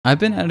I've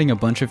been adding a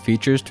bunch of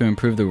features to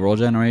improve the world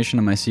generation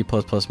of my C++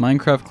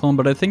 Minecraft clone,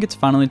 but I think it's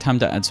finally time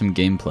to add some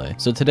gameplay.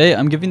 So today,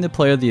 I'm giving the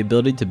player the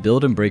ability to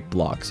build and break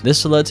blocks.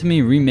 This led to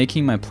me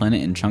remaking my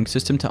planet and chunk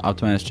system to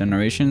optimize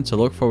generation, so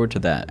look forward to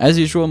that. As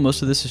usual,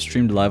 most of this is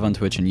streamed live on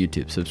Twitch and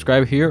YouTube.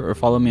 Subscribe here or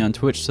follow me on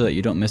Twitch so that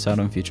you don't miss out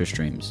on future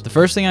streams. The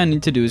first thing I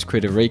need to do is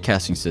create a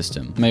raycasting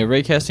system. My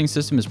raycasting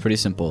system is pretty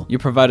simple. You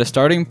provide a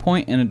starting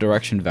point and a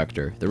direction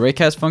vector. The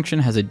raycast function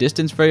has a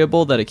distance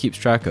variable that it keeps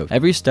track of.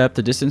 Every step,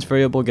 the distance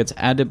variable gets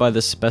added by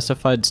the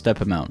specified step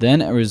amount. Then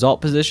a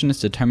result position is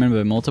determined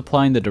by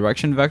multiplying the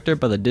direction vector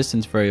by the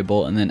distance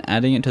variable and then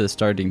adding it to the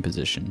starting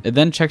position. It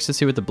then checks to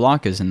see what the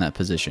block is in that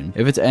position.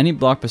 If it's any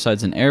block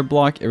besides an air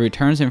block, it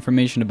returns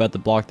information about the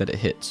block that it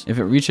hits. If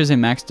it reaches a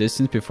max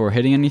distance before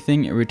hitting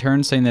anything, it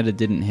returns saying that it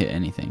didn't hit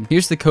anything.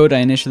 Here's the code I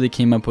initially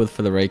came up with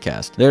for the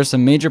raycast. There are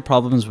some major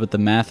problems with the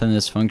math in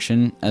this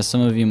function, as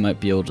some of you might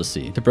be able to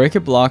see. To break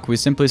a block, we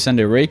simply send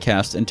a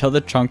raycast and tell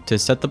the chunk to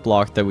set the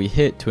block that we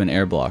hit to an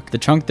air block. The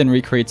chunk then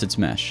recreates its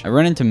mesh. I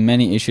run into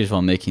many issues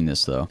while making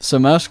this though. So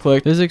mouse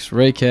click, physics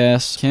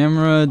raycast,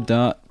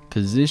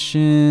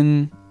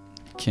 camera.position,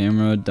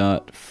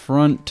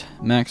 camera.front,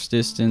 max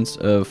distance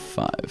of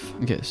 5.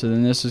 Okay, so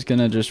then this is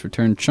gonna just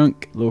return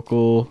chunk,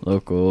 local.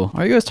 Why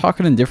are you guys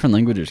talking in different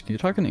languages? Can you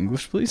talk in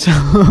English, please?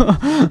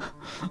 I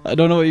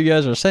don't know what you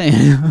guys are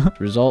saying.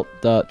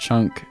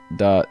 Result.chunk.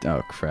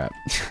 Oh crap.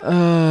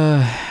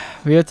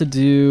 We have to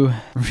do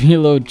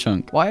reload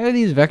chunk. Why are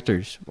these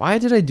vectors? Why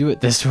did I do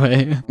it this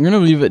way? I'm gonna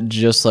leave it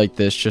just like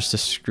this, just to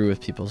screw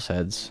with people's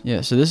heads.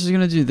 Yeah, so this is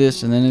gonna do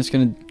this, and then it's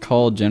gonna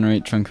call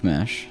generate chunk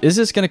mesh. Is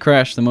this gonna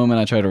crash the moment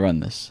I try to run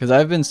this? Because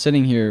I've been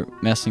sitting here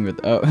messing with,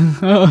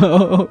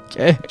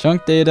 okay.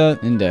 Chunk data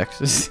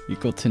index is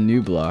equal to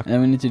new block.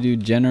 And we need to do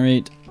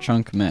generate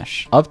chunk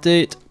mesh.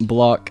 Update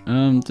block.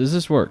 Does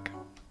this work?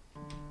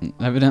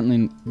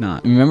 Evidently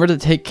not. Remember to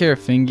take care of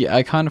Fingy.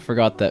 I kind of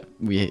forgot that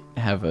we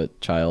have a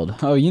child.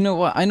 Oh, you know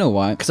what? I know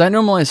why. Because I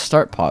normalize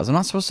start pause. I'm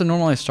not supposed to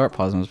normalize start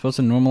pause. I'm supposed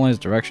to normalize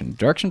direction.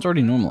 Direction's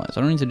already normalized.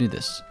 I don't need to do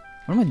this.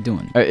 What am I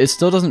doing? All right, it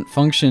still doesn't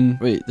function.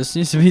 Wait, this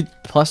needs to be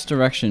plus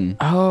direction.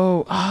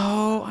 Oh,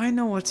 I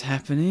know what's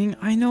happening.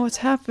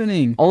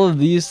 All of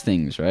these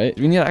things, right?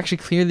 We need to actually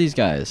clear these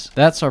guys.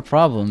 That's our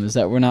problem, is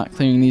that we're not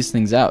clearing these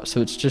things out. So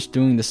it's just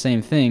doing the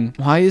same thing.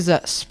 Why is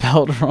that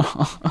spelled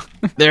wrong?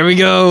 There we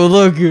go.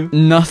 Look,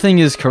 nothing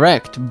is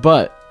correct,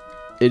 but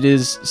it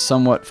is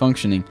somewhat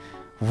functioning.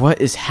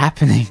 What is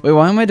happening? Wait,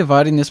 why am I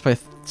dividing this by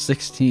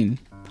 16?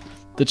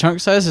 The chunk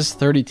size is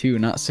 32,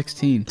 not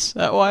 16. Is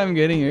that why I'm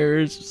getting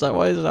errors? Is that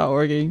why it's not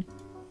working?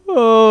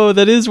 Oh,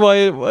 that is why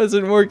it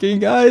wasn't working,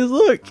 guys.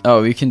 Look.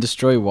 Oh, we can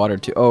destroy water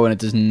too. Oh, and it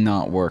does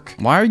not work.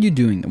 Why are you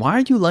doing that? Why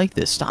are you like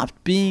this? Stop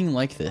being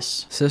like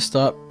this. Sis,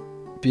 stop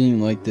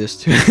being like this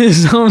to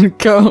his own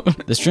code.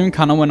 The stream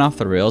kind of went off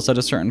the rails at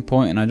a certain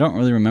point, and I don't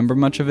really remember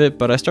much of it,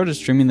 but I started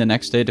streaming the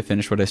next day to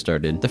finish what I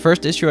started. The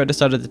first issue I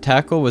decided to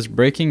tackle was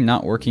breaking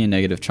not working in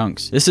negative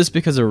chunks. This is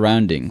because of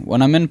rounding.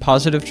 When I'm in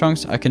positive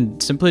chunks, I can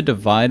simply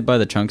divide by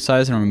the chunk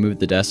size and remove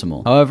the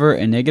decimal. However,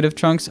 in negative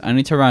chunks, I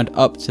need to round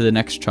up to the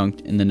next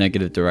chunk in the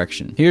negative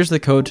direction. Here's the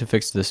code to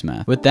fix this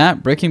math. With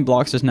that, breaking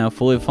blocks is now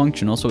fully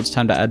functional, so it's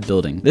time to add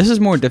building. This is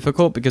more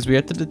difficult because we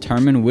have to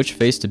determine which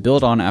face to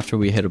build on after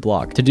we hit a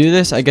block. To do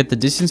this, I get the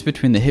distance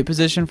between the hit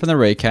position from the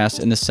raycast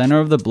and the center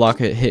of the block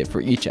it hit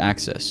for each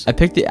axis. I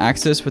pick the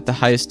axis with the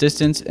highest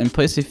distance and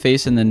place a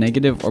face in the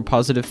negative or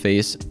positive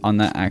face on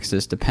that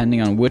axis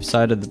depending on which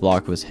side of the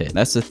block was hit.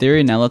 That's the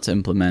theory, now let's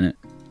implement it.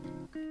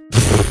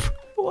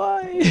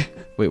 Why?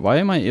 Wait, why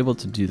am I able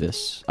to do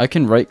this? I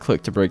can right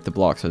click to break the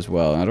blocks as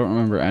well. I don't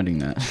remember adding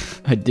that.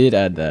 I did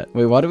add that.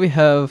 Wait, why do we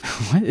have...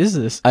 What is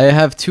this? I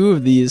have 2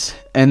 of these,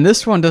 and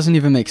this one doesn't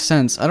even make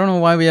sense. I don't know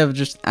why we have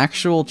just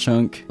actual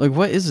chunk. Like,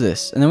 what is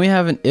this? And then we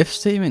have an if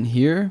statement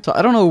here. So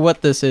I don't know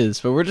what this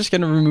is, but we're just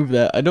gonna remove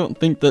that. I don't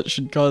think that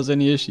should cause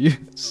any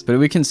issues. But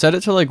we can set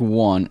it to like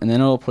 1, and then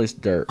it'll place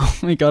dirt. Oh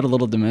my god, a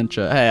little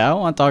dementia. Hey, I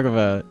don't want to talk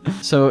about it.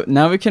 So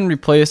now we can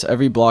replace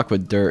every block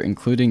with dirt,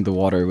 including the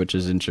water, which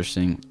is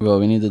interesting. Well,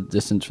 we need the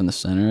distance from the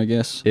center, I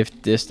guess.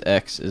 If dist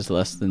x is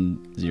less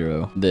than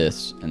 0,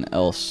 this, and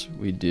else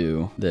we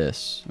do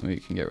this. We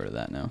can get rid of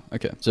that now.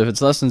 Okay, so if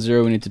it's less than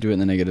 0, we need to do it in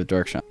the negative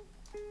direction.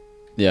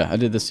 Yeah, I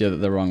did this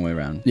the wrong way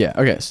around. Yeah,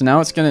 okay, so now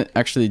it's gonna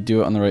actually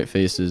do it on the right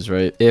faces,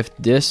 right? If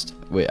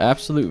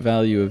absolute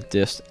value of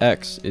dist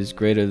x is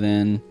greater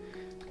than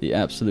the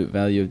absolute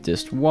value of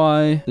dist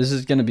y. This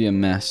is going to be a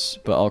mess,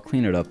 but I'll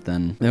clean it up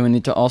then. Then we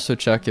need to also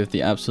check if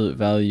the absolute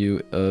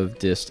value of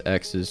dist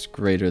x is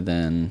greater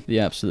than the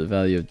absolute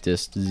value of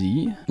dist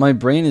z. My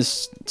brain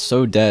is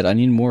so dead. I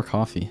need more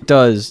coffee. It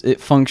does. It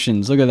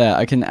functions. Look at that.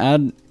 I can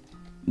add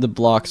the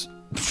blocks.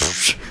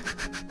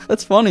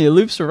 That's funny, it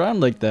loops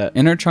around like that.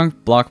 Inner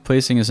chunk block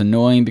placing is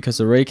annoying because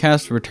the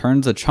raycast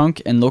returns a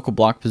chunk and local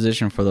block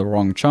position for the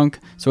wrong chunk,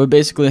 so we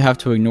basically have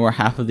to ignore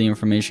half of the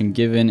information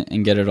given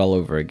and get it all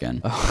over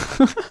again.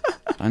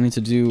 I need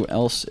to do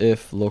else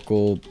if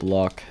local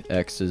block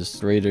x is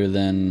greater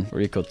than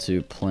or equal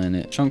to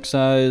planet chunk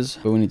size,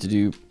 but we need to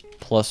do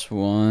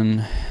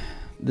 +1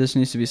 this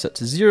needs to be set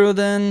to 0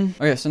 then.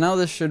 Okay, so now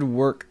this should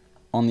work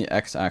on the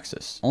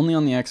x-axis. Only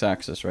on the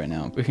x-axis right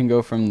now. We can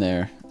go from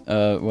there.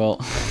 Well...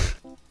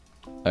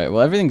 Alright,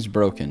 well, everything's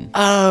broken.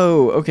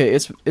 Oh, okay,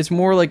 it's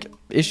more like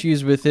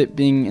issues with it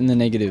being in the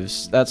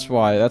negatives. That's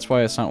why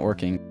it's not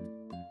working.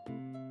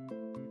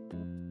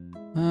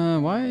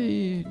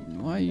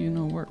 Why you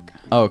no work?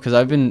 Oh, because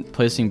I've been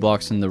placing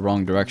blocks in the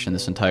wrong direction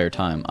this entire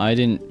time. I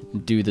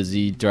didn't do the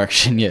Z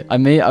direction yet.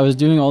 I was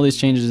doing all these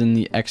changes in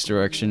the X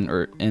direction,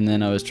 and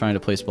then I was trying to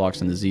place blocks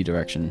in the Z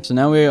direction. So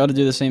now we ought to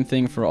do the same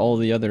thing for all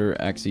the other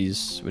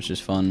axes, which is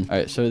fun.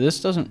 Alright, so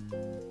this doesn't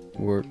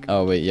work.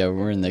 Oh, wait, yeah,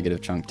 we're in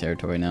negative chunk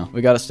territory now.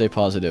 We gotta stay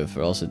positive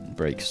or else it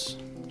breaks,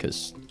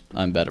 because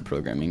I'm bad at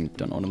programming,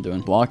 don't know what I'm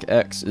doing. Block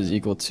X is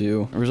equal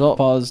to result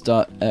pause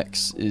dot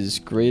X is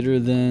greater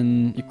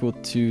than equal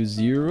to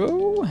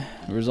 0.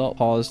 Result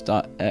pause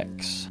dot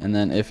X. And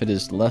then if it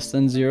is less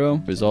than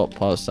 0, result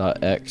pause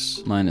dot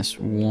X minus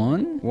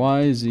 1.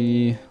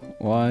 YZ.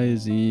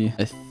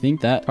 I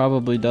think that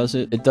probably does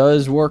it. It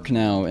does work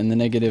now in the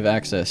negative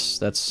axis.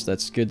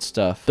 That's good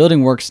stuff.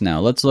 Building works now.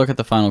 Let's look at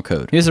the final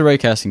code. Here's the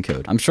raycasting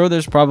code. I'm sure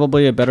there's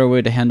probably a better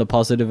way to handle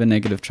positive and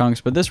negative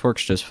chunks, but this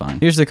works just fine.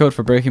 Here's the code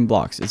for breaking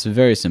blocks. It's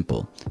very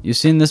simple. You've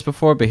seen this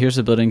before, but here's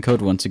the building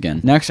code once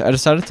again. Next, I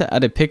decided to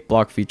add a pick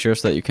block feature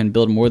so that you can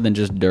build more than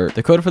just dirt.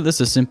 The code for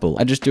this is simple.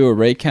 I just do a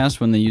raycast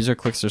when the user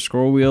clicks their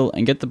scroll wheel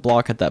and get the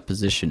block at that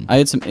position. I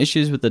had some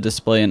issues with the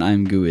display and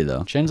I'm GUI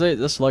though. Translate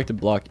the selected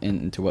block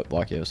into what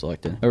block you have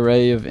selected.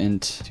 Array of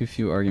int, too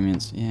few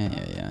arguments.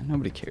 Yeah.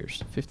 Nobody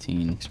cares.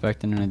 15.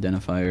 Expecting an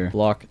identifier.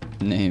 Block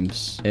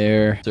names.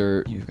 Air.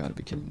 Dirt. You've got to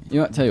be kidding me. You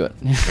know what? Tell you what.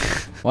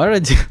 Why did I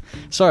do?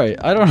 Sorry,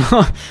 I don't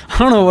know. I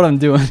don't know what I'm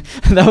doing.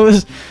 That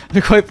was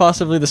quite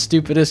possibly the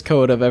stupidest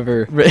code I've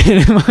ever written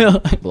in my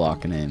life.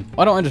 Block name.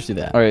 Why don't I just do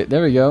that? All right,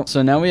 there we go.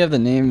 So now we have the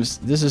names.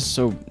 This is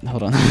so.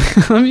 Hold on.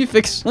 let me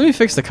fix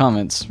the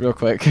comments real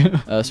quick.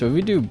 So if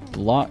we do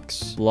blocks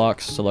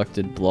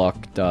selected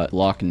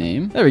block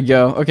name. There we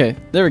go. Okay.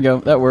 There we go.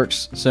 That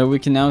works. So we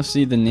can now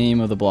see the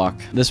name of the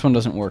block. This one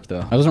doesn't work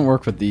though. It doesn't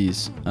work with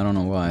these. I don't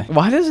know why.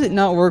 Why does it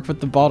not work with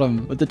the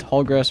bottom, with the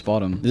tall grass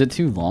bottom? Is it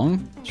too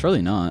long?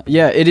 Surely not.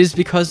 Yeah, it is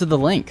because of the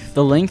length.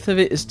 The length of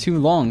it is too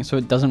long, so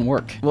it doesn't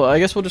work. Well, I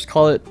guess we'll just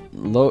call it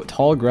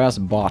tall grass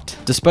bot.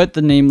 Despite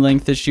the name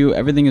length issue,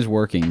 everything is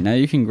working. Now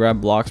you can grab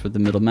blocks with the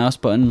middle mouse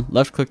button,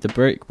 left click to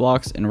break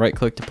blocks, and right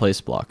click to place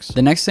blocks.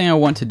 The next thing I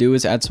want to do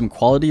is add some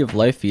quality of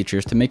life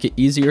features to make it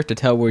easier to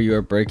tell where you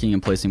are breaking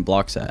and placing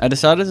blocks at. I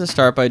decided to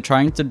start by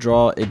trying to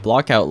draw a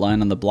block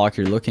outline on the block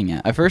you're looking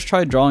at. I first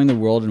tried drawing the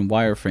world in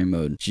wireframe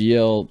mode.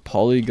 GL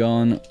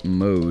polygon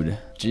mode.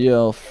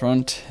 GL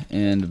front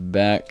and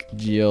back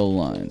GL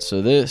line.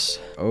 So this,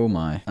 oh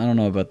my, I don't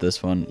know about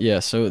this one. Yeah,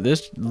 so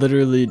this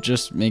literally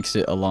just makes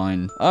it a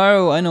line.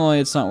 Oh, I know why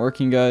it's not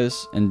working,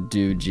 guys. And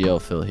do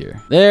GL fill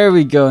here. There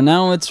we go.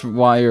 Now it's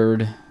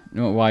wired.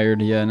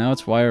 Yeah, now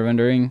it's wire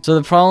rendering. So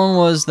the problem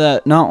was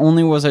that not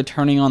only was I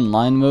turning on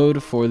line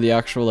mode for the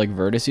actual like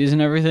vertices and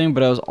everything,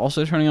 but I was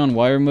also turning on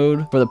wire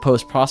mode for the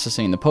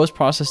post-processing. The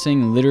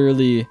post-processing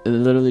literally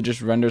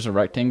just renders a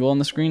rectangle on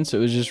the screen, so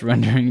it was just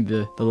rendering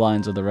the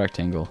lines of the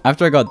rectangle.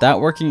 After I got that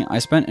working, I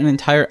spent an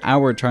entire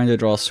hour trying to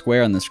draw a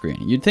square on the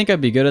screen. You'd think I'd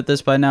be good at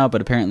this by now,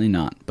 but apparently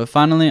not. But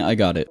finally, I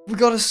got it. We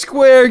got a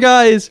square,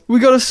 guys! We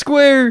got a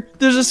square!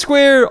 There's a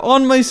square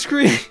on my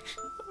screen!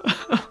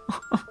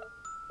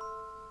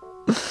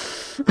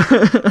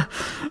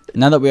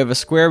 Now that we have a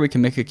square, we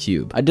can make a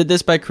cube. I did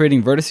this by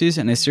creating vertices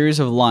and a series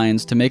of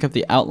lines to make up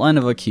the outline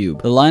of a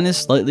cube. The line is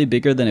slightly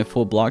bigger than a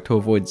full block to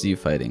avoid Z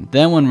fighting.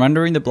 Then when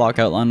rendering the block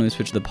outline, we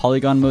switch the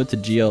polygon mode to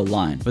GL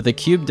line. With the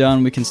cube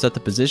done, we can set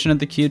the position of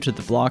the cube to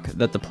the block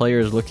that the player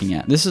is looking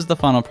at. This is the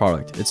final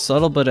product. It's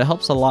subtle, but it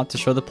helps a lot to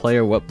show the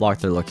player what block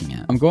they're looking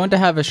at. I'm going to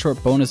have a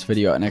short bonus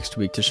video out next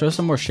week to show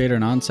some more shader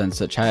nonsense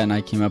that Chad and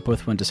I came up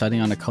with when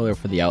deciding on a color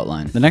for the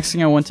outline. The next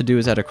thing I want to do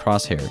is add a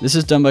crosshair. This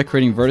is done by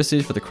creating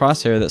vertices for the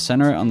crosshair that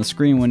center on the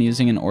screen when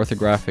using an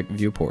orthographic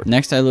viewport.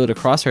 Next, I load a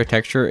crosshair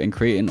texture and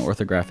create an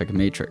orthographic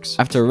matrix.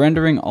 After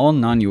rendering all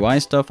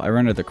non-UI stuff, I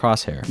render the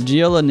crosshair.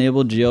 GL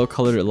enable GL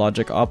colored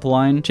logic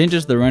opline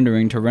changes the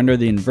rendering to render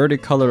the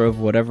inverted color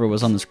of whatever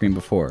was on the screen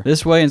before.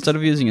 This way, instead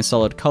of using a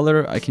solid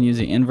color, I can use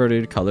the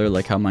inverted color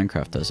like how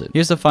Minecraft does it.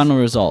 Here's the final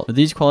result. With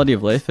these quality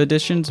of life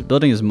additions,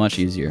 building is much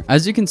easier.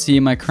 As you can see,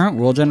 my current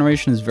world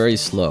generation is very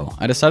slow.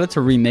 I decided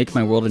to remake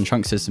my world and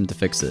chunk system to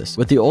fix this.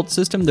 With the old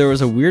system, there was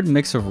a weird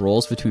mix of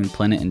roles between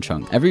planet and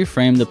chunk. Every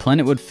frame, the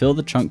planet would fill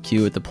the chunk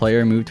queue with the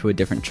player move to a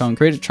different chunk,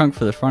 create a chunk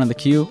for the front of the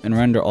queue, and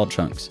render all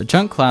chunks. The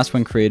chunk class,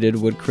 when created,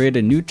 would create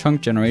a new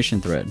chunk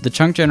generation thread. The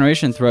chunk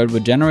generation thread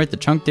would generate the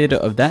chunk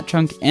data of that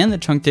chunk and the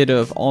chunk data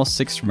of all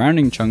 6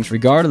 surrounding chunks,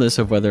 regardless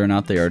of whether or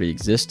not they already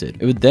existed.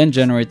 It would then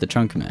generate the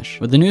chunk mesh.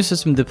 With the new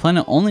system, the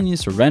planet only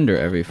needs to render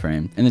every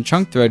frame, and the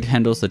chunk thread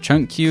handles the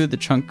chunk queue, the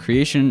chunk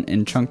creation,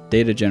 and chunk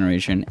data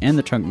generation, and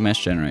the chunk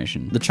mesh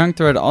generation. The chunk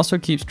thread also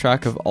keeps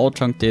track of all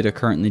chunk data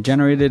currently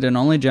generated and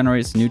only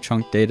generates new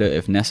chunk chunk data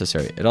if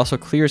necessary. It also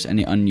clears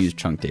any unused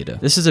chunk data.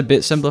 This is a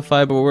bit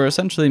simplified, but we're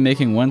essentially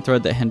making one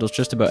thread that handles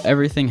just about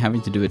everything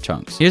having to do with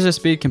chunks. Here's a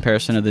speed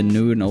comparison of the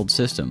new and old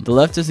system. The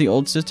left is the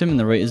old system and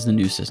the right is the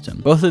new system.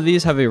 Both of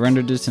these have a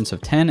render distance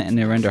of 10 and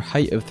a render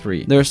height of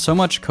 3. There is so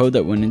much code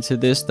that went into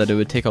this that it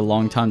would take a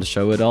long time to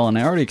show it all, and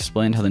I already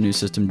explained how the new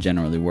system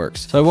generally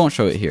works, so I won't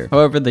show it here.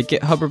 However, the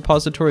GitHub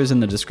repository is in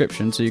the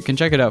description, so you can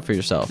check it out for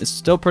yourself. It's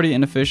still pretty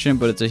inefficient,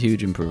 but it's a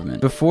huge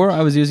improvement. Before,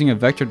 I was using a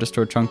vector to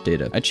store chunk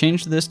data. I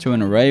changed this to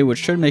an array, which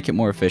should make it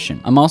more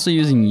efficient. I'm also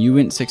using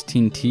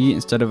uint16t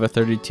instead of a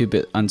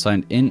 32-bit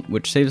unsigned int,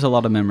 which saves a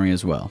lot of memory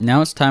as well.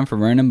 Now it's time for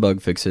random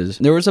bug fixes.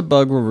 There was a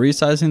bug where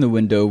resizing the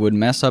window would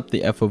mess up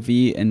the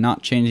FOV and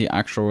not change the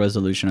actual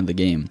resolution of the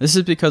game. This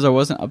is because I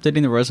wasn't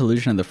updating the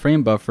resolution of the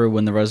frame buffer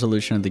when the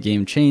resolution of the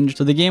game changed,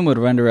 so the game would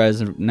render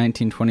as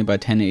 1920 by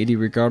 1080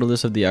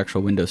 regardless of the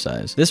actual window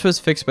size. This was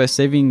fixed by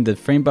saving the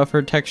frame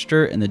buffer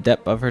texture and the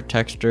depth buffer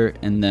texture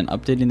and then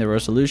updating the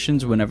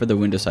resolutions whenever the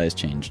window size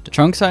changed.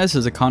 Chunk size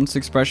is a const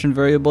expression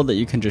variable that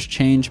you can just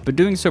change, but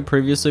doing so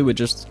previously would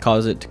just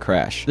cause it to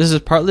crash. This is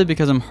partly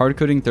because I'm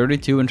hardcoding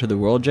 32 into the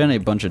world gen a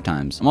bunch of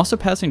times. I'm also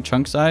passing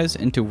chunk size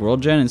into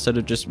world gen instead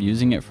of just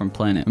using it from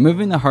planet.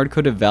 Removing the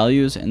hardcoded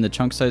values and the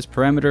chunk size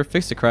parameter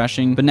fixed the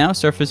crashing, but now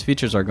surface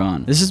features are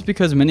gone. This is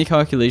because many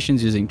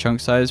calculations using chunk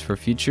size for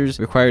features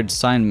required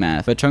signed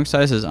math, but chunk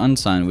size is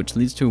unsigned, which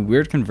leads to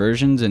weird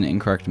conversions and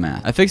incorrect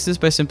math. I fixed this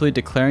by simply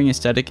declaring a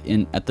static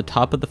int at the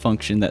top of the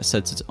function that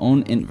sets its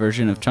own int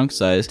version of chunk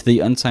size to the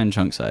unsigned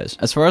chunk size.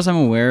 As far as I'm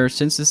aware,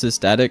 since this is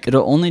static,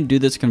 it'll only do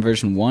this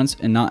conversion once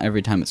and not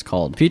every time it's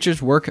called.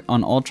 Features work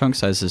on all chunk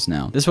sizes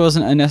now. This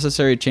wasn't a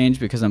necessary change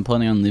because I'm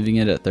planning on leaving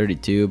it at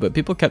 32, but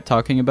people kept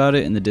talking about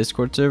it in the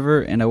Discord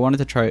server and I wanted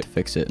to try to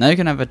fix it. Now you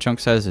can have a chunk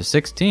size of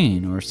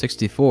 16 or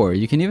 64.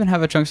 You can even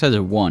have a chunk size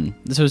of 1.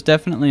 This was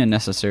definitely a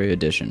necessary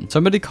addition.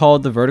 Somebody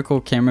called the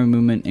vertical camera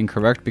movement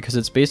incorrect because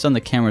it's based on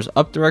the camera's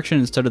up direction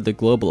instead of the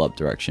global up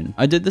direction.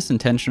 I did this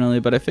intentionally,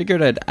 but I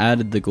figured I'd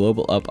added the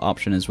global up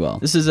option as well.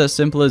 This is as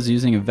simple as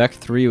using a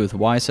vec3 with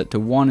y set to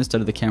 1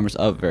 instead of the camera's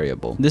up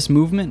variable. This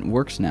movement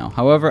works now.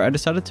 However, I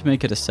decided to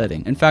make it a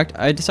setting. In fact,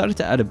 I decided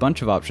to add a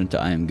bunch of options to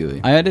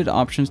IMGUI. I added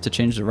options to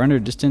change the render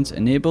distance,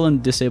 enable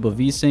and disable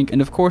VSync,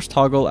 and of course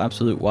toggle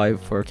absolute Y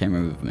for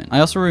camera movement. I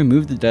also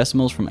removed the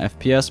decimals from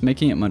FPS,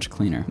 making it much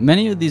cleaner.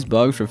 Many of these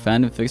bugs were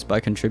found and fixed by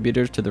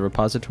contributors to the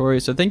repository,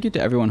 so thank you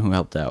to everyone who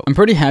helped out. I'm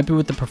pretty happy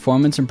with the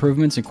performance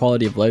improvements and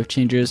quality of life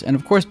changes, and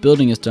of course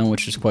building is done,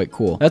 which is quite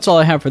cool. That's all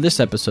I have for this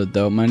episode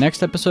though. My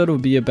next episode will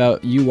be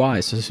about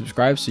UI, so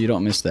subscribe so you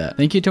don't miss that.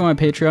 Thank you to my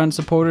Patreon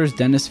supporters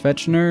Dennis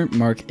Fetchner,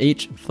 Mark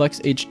H, Flex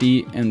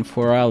HD, and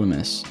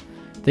Foralimus.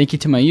 Thank you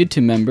to my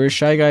YouTube members,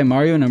 Shy Guy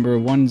Mario number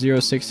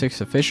 1066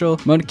 official,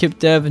 Mudkip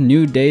Dev,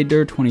 New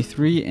Dayder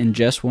 23, and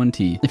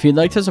Jess1T. If you'd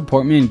like to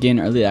support me and gain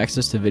early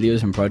access to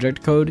videos and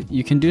project code,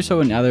 you can do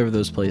so in either of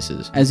those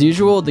places. As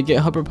usual, the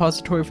GitHub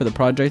repository for the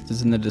project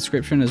is in the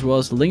description, as well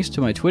as links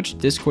to my Twitch,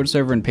 Discord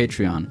server, and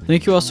Patreon.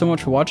 Thank you all so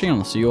much for watching, and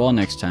I'll see you all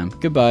next time.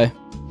 Goodbye.